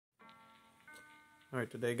Alright,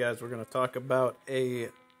 today guys we're going to talk about a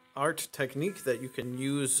art technique that you can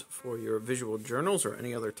use for your visual journals or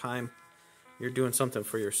any other time you're doing something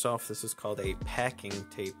for yourself. This is called a packing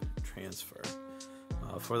tape transfer.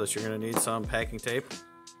 For this you're going to need some packing tape,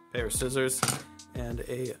 a pair of scissors, and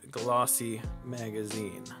a glossy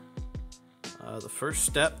magazine. The first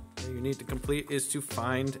step that you need to complete is to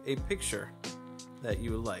find a picture that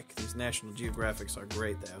you like. These National Geographics are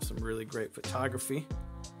great. They have some really great photography.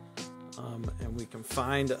 And we can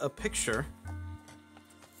find a picture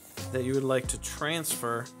that you would like to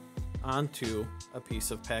transfer onto a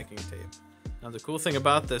piece of packing tape. Now the cool thing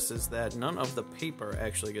about this is that none of the paper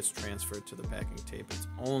actually gets transferred to the packing tape. It's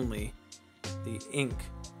only the ink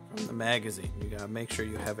from the magazine. You gotta make sure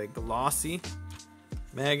you have a glossy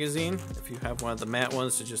magazine. If you have one of the matte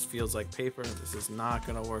ones, it just feels like paper. This is not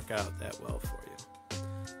gonna work out that well for you.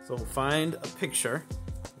 So find a picture.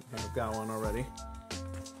 I've got one already.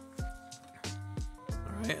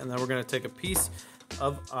 And then we're going to take a piece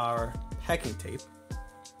of our packing tape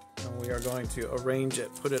and we are going to arrange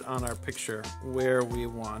it, put it on our picture where we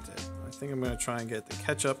want it. I think I'm going to try and get the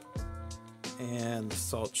ketchup and the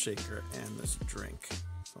salt shaker and this drink,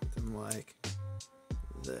 something like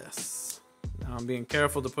this. Now I'm being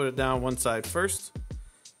careful to put it down one side first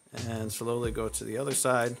and slowly go to the other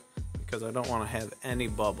side because I don't want to have any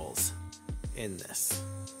bubbles in this.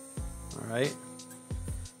 Alright.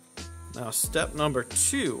 Now step number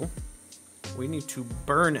 2, we need to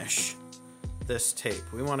burnish this tape.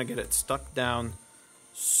 We want to get it stuck down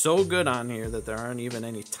so good on here that there aren't even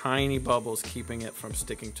any tiny bubbles keeping it from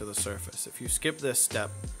sticking to the surface. If you skip this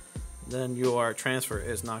step, then your transfer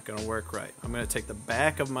is not going to work right. I'm going to take the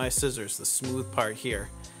back of my scissors, the smooth part here,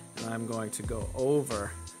 and I'm going to go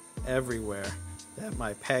over everywhere that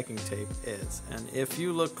my packing tape is. And if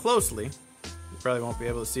you look closely, you probably won't be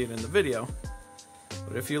able to see it in the video,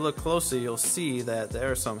 but if you look closely, you'll see that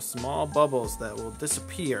there are some small bubbles that will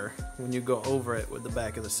disappear when you go over it with the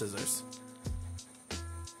back of the scissors.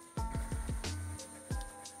 I'm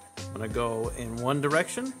going to go in one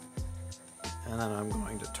direction, and then I'm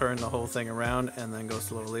going to turn the whole thing around and then go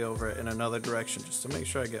slowly over it in another direction just to make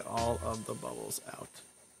sure I get all of the bubbles out.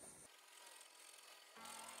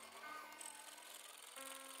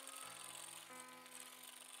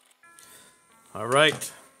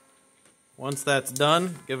 Alright. Once that's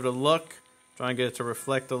done, give it a look. Try and get it to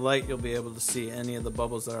reflect the light. You'll be able to see any of the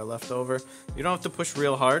bubbles that are left over. You don't have to push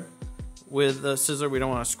real hard with the scissor. We don't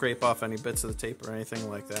want to scrape off any bits of the tape or anything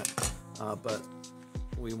like that. But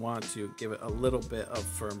we want to give it a little bit of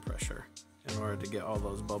firm pressure in order to get all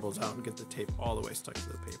those bubbles out and get the tape all the way stuck to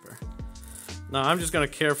the paper. Now I'm just going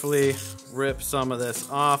to carefully rip some of this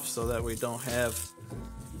off so that we don't have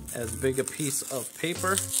as big a piece of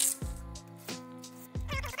paper.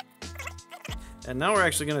 And now we're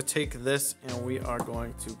actually going to take this and we are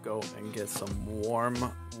going to go and get some warm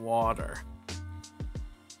water.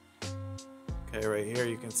 Okay, right here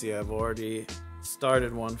you can see I've already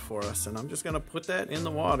started one for us, and I'm just going to put that in the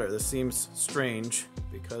water. This seems strange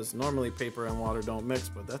because normally paper and water don't mix,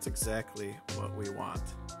 but that's exactly what we want.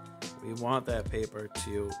 We want that paper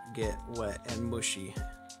to get wet and mushy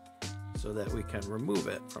so that we can remove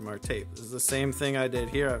it from our tape. This is the same thing I did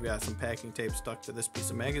here. I've got some packing tape stuck to this piece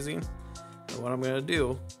of magazine. So what I'm going to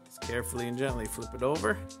do is carefully and gently flip it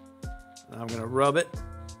over, and I'm going to rub it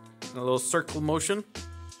in a little circle motion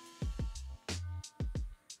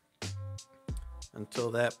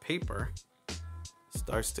until that paper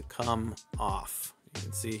starts to come off. You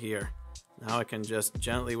can see here. Now I can just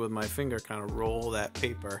gently with my finger kind of roll that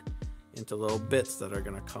paper into little bits that are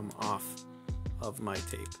going to come off of my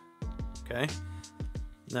tape. Okay?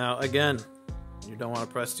 Now again, you don't want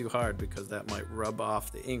to press too hard because that might rub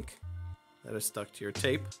off the ink that is stuck to your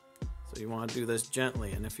tape. So you want to do this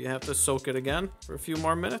gently, and if you have to soak it again for a few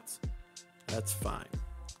more minutes, that's fine.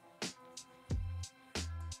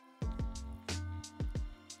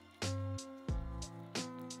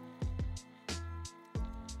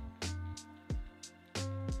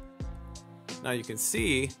 Now you can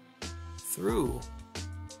see through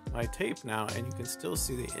my tape now, and you can still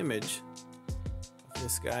see the image of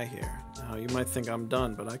this guy here. Now you might think I'm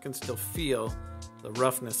done, but I can still feel the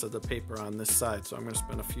roughness of the paper on this side, so I'm going to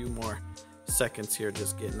spend a few more seconds here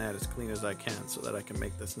just getting that as clean as I can so that I can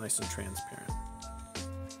make this nice and transparent.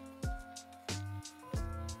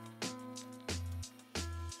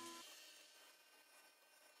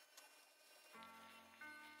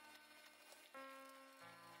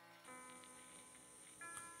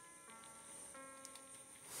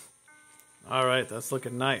 Alright, that's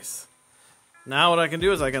looking nice. Now what I can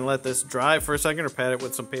do is I can let this dry for a second or pat it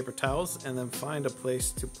with some paper towels and then find a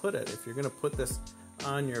place to put it. If you're going to put this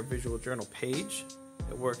on your visual journal page,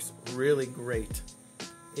 it works really great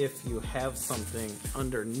if you have something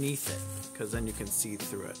underneath it, because then you can see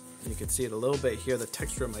through it. And you can see it a little bit here, the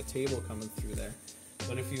texture of my table coming through there.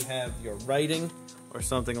 But if you have your writing or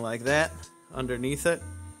something like that underneath it,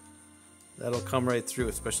 that'll come right through,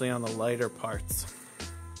 especially on the lighter parts,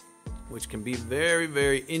 which can be very,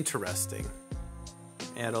 very interesting.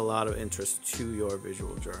 Add a lot of interest to your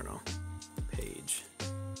visual journal page,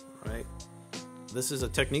 right? This is a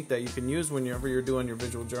technique that you can use whenever you're doing your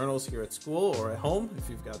visual journals here at school or at home if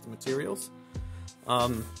you've got the materials.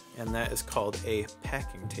 And that is called a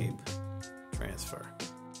packing tape transfer.